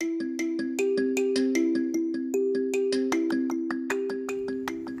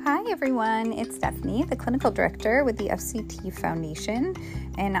everyone, it's Stephanie, the Clinical Director with the FCT Foundation,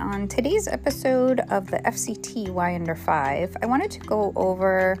 and on today's episode of the FCT Y Under 5, I wanted to go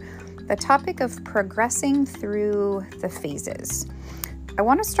over the topic of progressing through the phases. I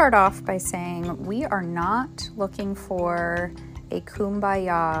want to start off by saying we are not looking for a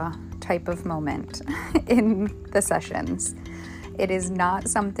kumbaya type of moment in the sessions. It is not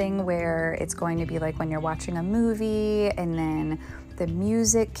something where it's going to be like when you're watching a movie and then the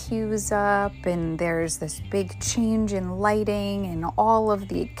music cues up and there's this big change in lighting and all of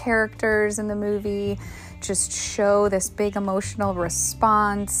the characters in the movie just show this big emotional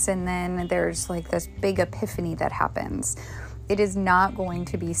response, and then there's like this big epiphany that happens. It is not going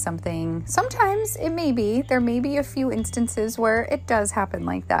to be something, sometimes it may be, there may be a few instances where it does happen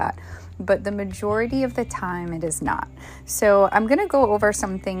like that, but the majority of the time it is not. So I'm going to go over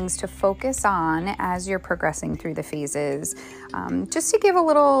some things to focus on as you're progressing through the phases, just to give a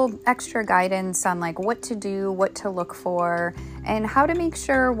little extra guidance on like what to do, what to look for, and how to make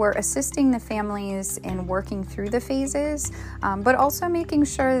sure we're assisting the families in working through the phases, but also making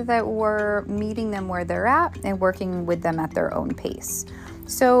sure that we're meeting them where they're at and working with them at their own pace.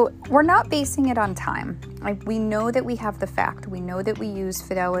 So we're not basing it on time. We know that we have the fact. We know that we use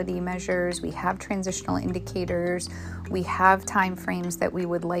fidelity measures. We have transitional indicators. We have time frames that we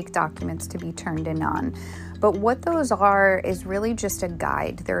would like documents to be turned in on. But what those are is really just a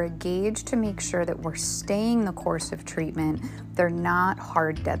guide. They're a gauge to make sure that we're staying the course of treatment. They're not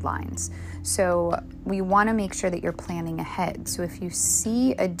hard deadlines. So we want to make sure that you're planning ahead. So if you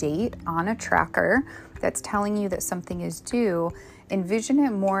see a date on a tracker that's telling you that something is due, envision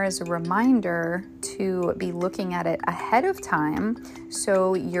it more as a reminder to be looking at it ahead of time,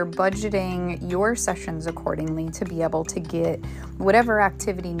 so you're budgeting your sessions accordingly to be able to get whatever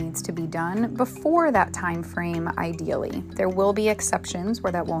activity needs to be done before that time frame, ideally. There will be exceptions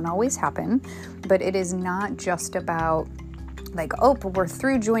where that won't always happen, but it is not just about like, oh, we're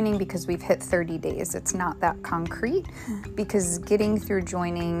through joining because we've hit 30 days. It's not that concrete, because getting through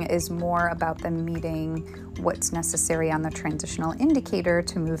joining is more about them meeting what's necessary on the transitional indicator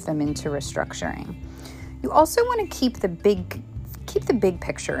to move them into restructuring. You also want to keep the big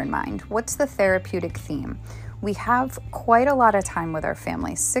picture in mind. What's the therapeutic theme? We have quite a lot of time with our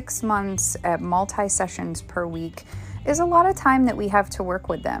families. 6 months at multi-sessions per week is a lot of time that we have to work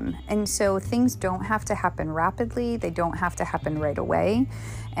with them. And so things don't have to happen rapidly. They don't have to happen right away.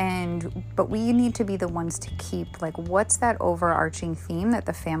 But we need to be the ones to keep like, what's that overarching theme that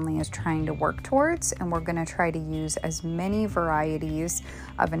the family is trying to work towards? And we're going to try to use as many varieties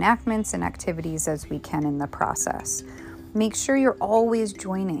of enactments and activities as we can in the process. Make sure you're always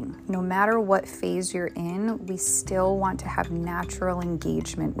joining. No matter what phase you're in, we still want to have natural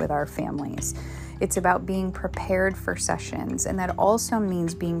engagement with our families. It's about being prepared for sessions, and that also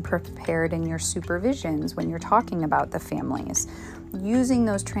means being prepared in your supervisions when you're talking about the families. Using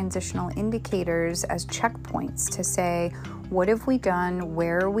those transitional indicators as checkpoints to say, what have we done?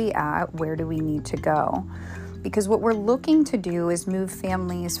 Where are we at? Where do we need to go? Because what we're looking to do is move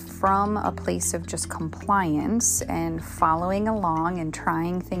families from a place of just compliance and following along and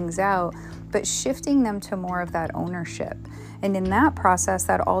trying things out, but shifting them to more of that ownership. And in that process,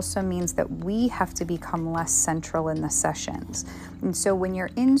 that also means that we have to become less central in the sessions. And so when you're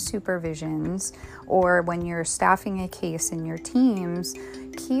in supervisions or when you're staffing a case in your teams,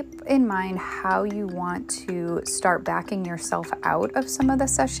 keep in mind how you want to start backing yourself out of some of the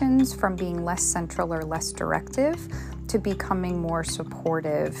sessions from being less central or less directive to becoming more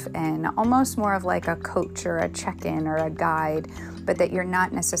supportive and almost more of like a coach or a check-in or a guide, but that you're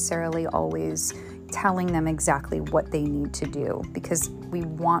not necessarily always telling them exactly what they need to do, because we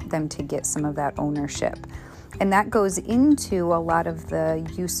want them to get some of that ownership. And that goes into a lot of the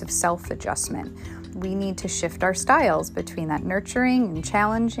use of self-adjustment. We need to shift our styles between that nurturing and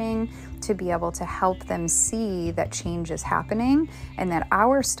challenging to be able to help them see that change is happening and that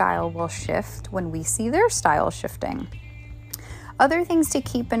our style will shift when we see their style shifting. Other things to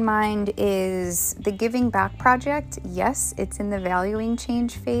keep in mind is the Giving Back project. Yes, it's in the valuing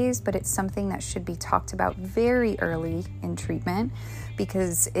change phase, but it's something that should be talked about very early in treatment,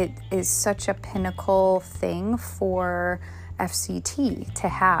 because it is such a pinnacle thing for FCT to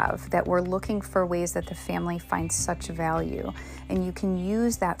have, that we're looking for ways that the family finds such value. And you can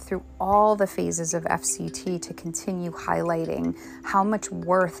use that through all the phases of FCT to continue highlighting how much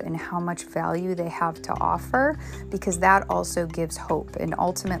worth and how much value they have to offer, because that also gives hope. And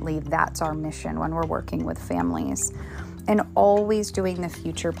ultimately, that's our mission when we're working with families. and always doing the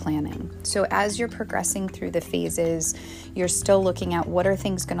future planning. So as you're progressing through the phases, you're still looking at what are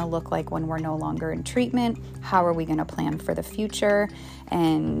things going to look like when we're no longer in treatment? How are we going to plan for the future?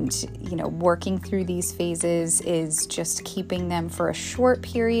 And, working through these phases is just keeping them for a short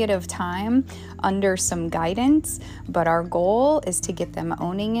period of time under some guidance, but our goal is to get them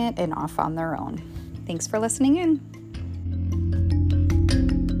owning it and off on their own. Thanks for listening in.